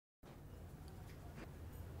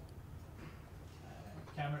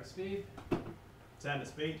Timer to speed. 10 to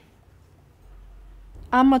speed.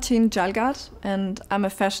 I'm Martine Jarlgaard and I'm a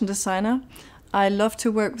fashion designer. I love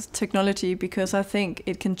to work with technology because I think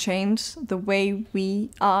it can change the way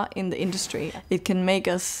we are in the industry. It can make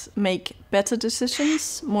us make better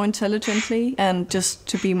decisions more intelligently and just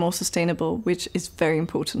to be more sustainable, which is very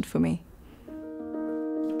important for me.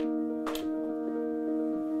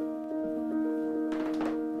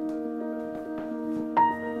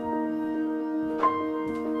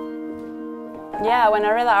 Yeah, when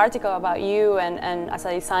I read the article about you and as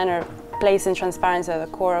a designer placing transparency at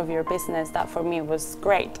the core of your business, that for me was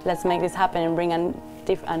great. Let's make this happen and bring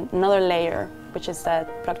another layer, which is the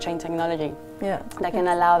blockchain technology. Yeah. That can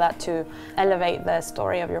allow that to elevate the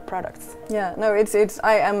story of your products. Yeah, no,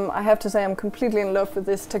 I have to say I'm completely in love with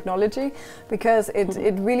this technology because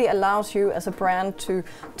it really allows you as a brand to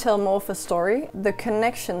tell more of a story. The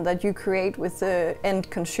connection that you create with the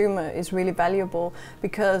end consumer is really valuable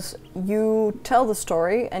because you tell the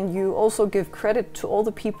story and you also give credit to all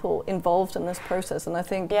the people involved in this process. And I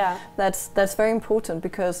think that's very important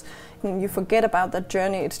because you forget about that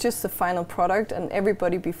journey. It's just the final product, and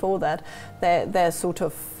everybody before that, they're sort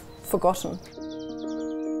of forgotten.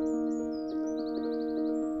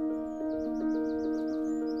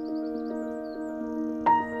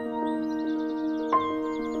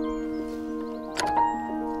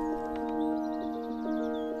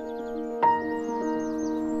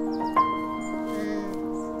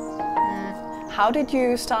 How did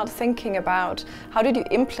you start thinking about, how did you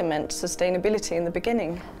implement sustainability in the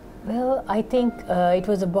beginning? Well, I think it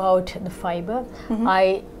was about the fiber.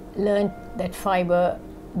 I learned that fiber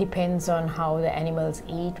depends on how the animals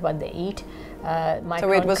eat, what they eat.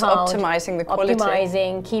 So it was optimizing the quality.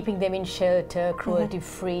 Optimizing, keeping them in shelter,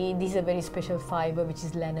 cruelty-free. These are very special fiber, which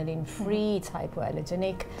is lanolin-free, it's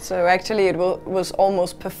hypoallergenic. So actually it was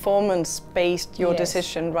almost performance-based, your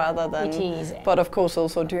decision, rather than... It is. But of course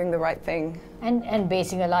also doing the right thing. And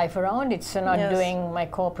basing a life around it, so not doing my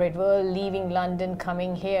corporate world, leaving London,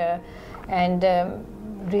 coming here, and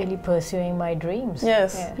really pursuing my dreams.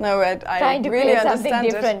 Yes, no, I really understand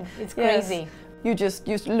it. Different. It's crazy. You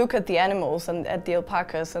look at the animals and at the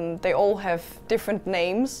alpacas, and they all have different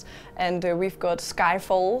names. And we've got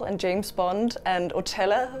Skyfall and James Bond and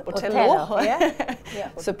Tailor,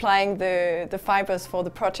 supplying the fibers for the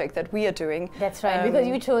project that we are doing. That's right, because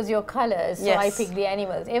you chose your colors, so I picked the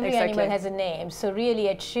animals. Every animal has a name, so really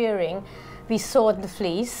at shearing, we sort the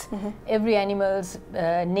fleece. Every animal's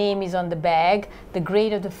name is on the bag, the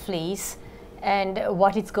grade of the fleece, and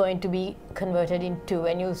what it's going to be converted into.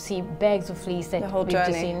 And you'll see bags of fleece that we've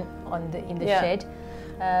just seen in the shed,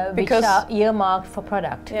 which are earmarked for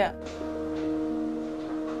product. Yeah.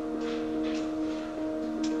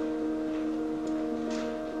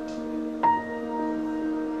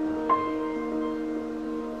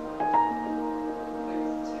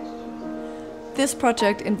 This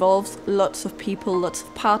project involves lots of people, lots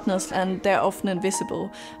of partners, and they're often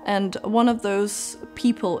invisible. And one of those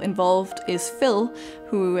people involved is Phil,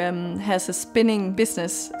 who has a spinning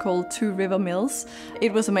business called 2 River Mills.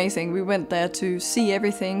 It was amazing. We went there to see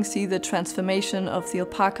everything, see the transformation of the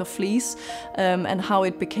alpaca fleece and how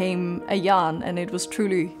it became a yarn, and it was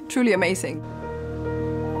truly, truly amazing.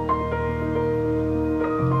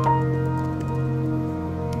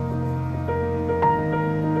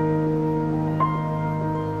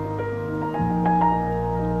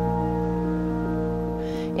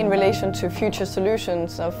 In relation to future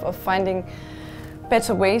solutions of finding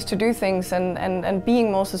better ways to do things and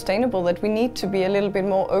being more sustainable, that we need to be a little bit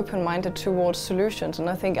more open-minded towards solutions. And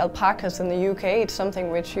I think alpacas in the UK, it's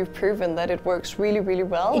something which you've proven that it works really, really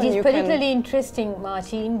well. It is particularly interesting,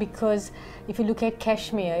 Martine, because if you look at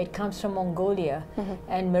cashmere, it comes from Mongolia,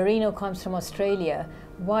 and merino comes from Australia.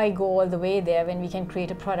 Why go all the way there when we can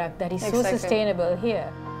create a product that is so sustainable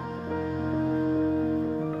here?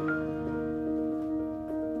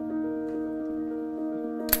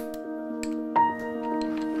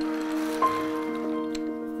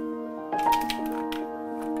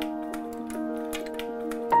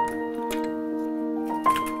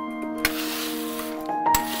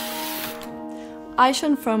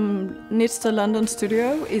 Aishan from Knits the London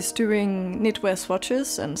studio is doing knitwear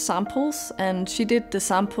swatches and samples, and she did the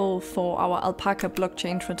sample for our alpaca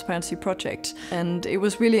blockchain transparency project. And it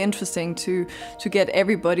was really interesting to get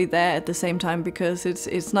everybody there at the same time, because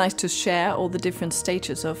it's nice to share all the different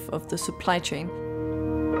stages of the supply chain.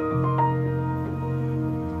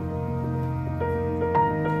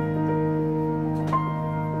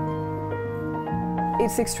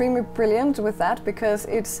 It's extremely brilliant with that, because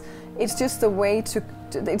it's just a way to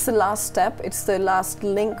it's the last step, it's the last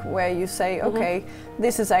link where you say, okay,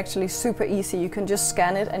 this is actually super easy, you can just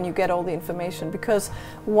scan it and you get all the information. Because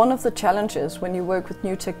one of the challenges when you work with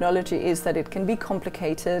new technology is that it can be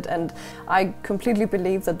complicated, and I completely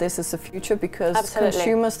believe that this is the future, because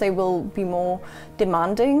consumers, they will be more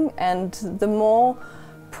demanding, and the more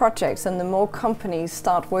projects and the more companies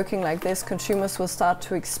start working like this, consumers will start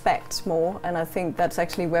to expect more, and I think that's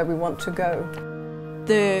actually where we want to go.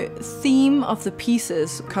 The theme of the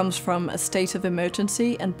pieces comes from a state of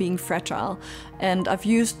emergency and being fragile, and I've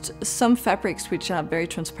used some fabrics which are very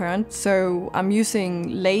transparent. So I'm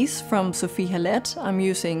using lace from Sophie Hallett, I'm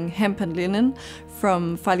using hemp and linen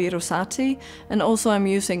from Fagli Rosati, and also I'm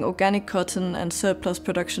using organic cotton and surplus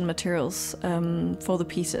production materials for the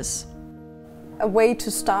pieces. A way to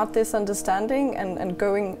start this understanding and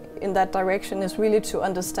going in that direction is really to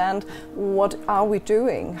understand what are we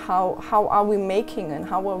doing, how are we making and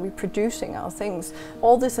how are we producing our things.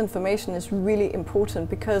 All this information is really important,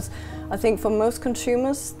 because I think for most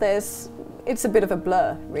consumers it's a bit of a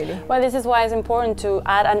blur, really. Well, this is why it's important to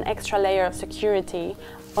add an extra layer of security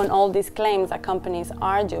on all these claims that companies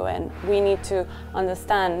are doing. We need to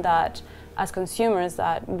understand that as consumers,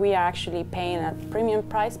 that we are actually paying a premium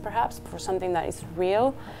price perhaps for something that is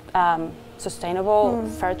real, sustainable,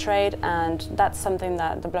 fair trade, and that's something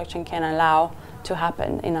that the blockchain can allow to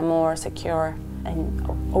happen in a more secure and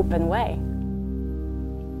open way.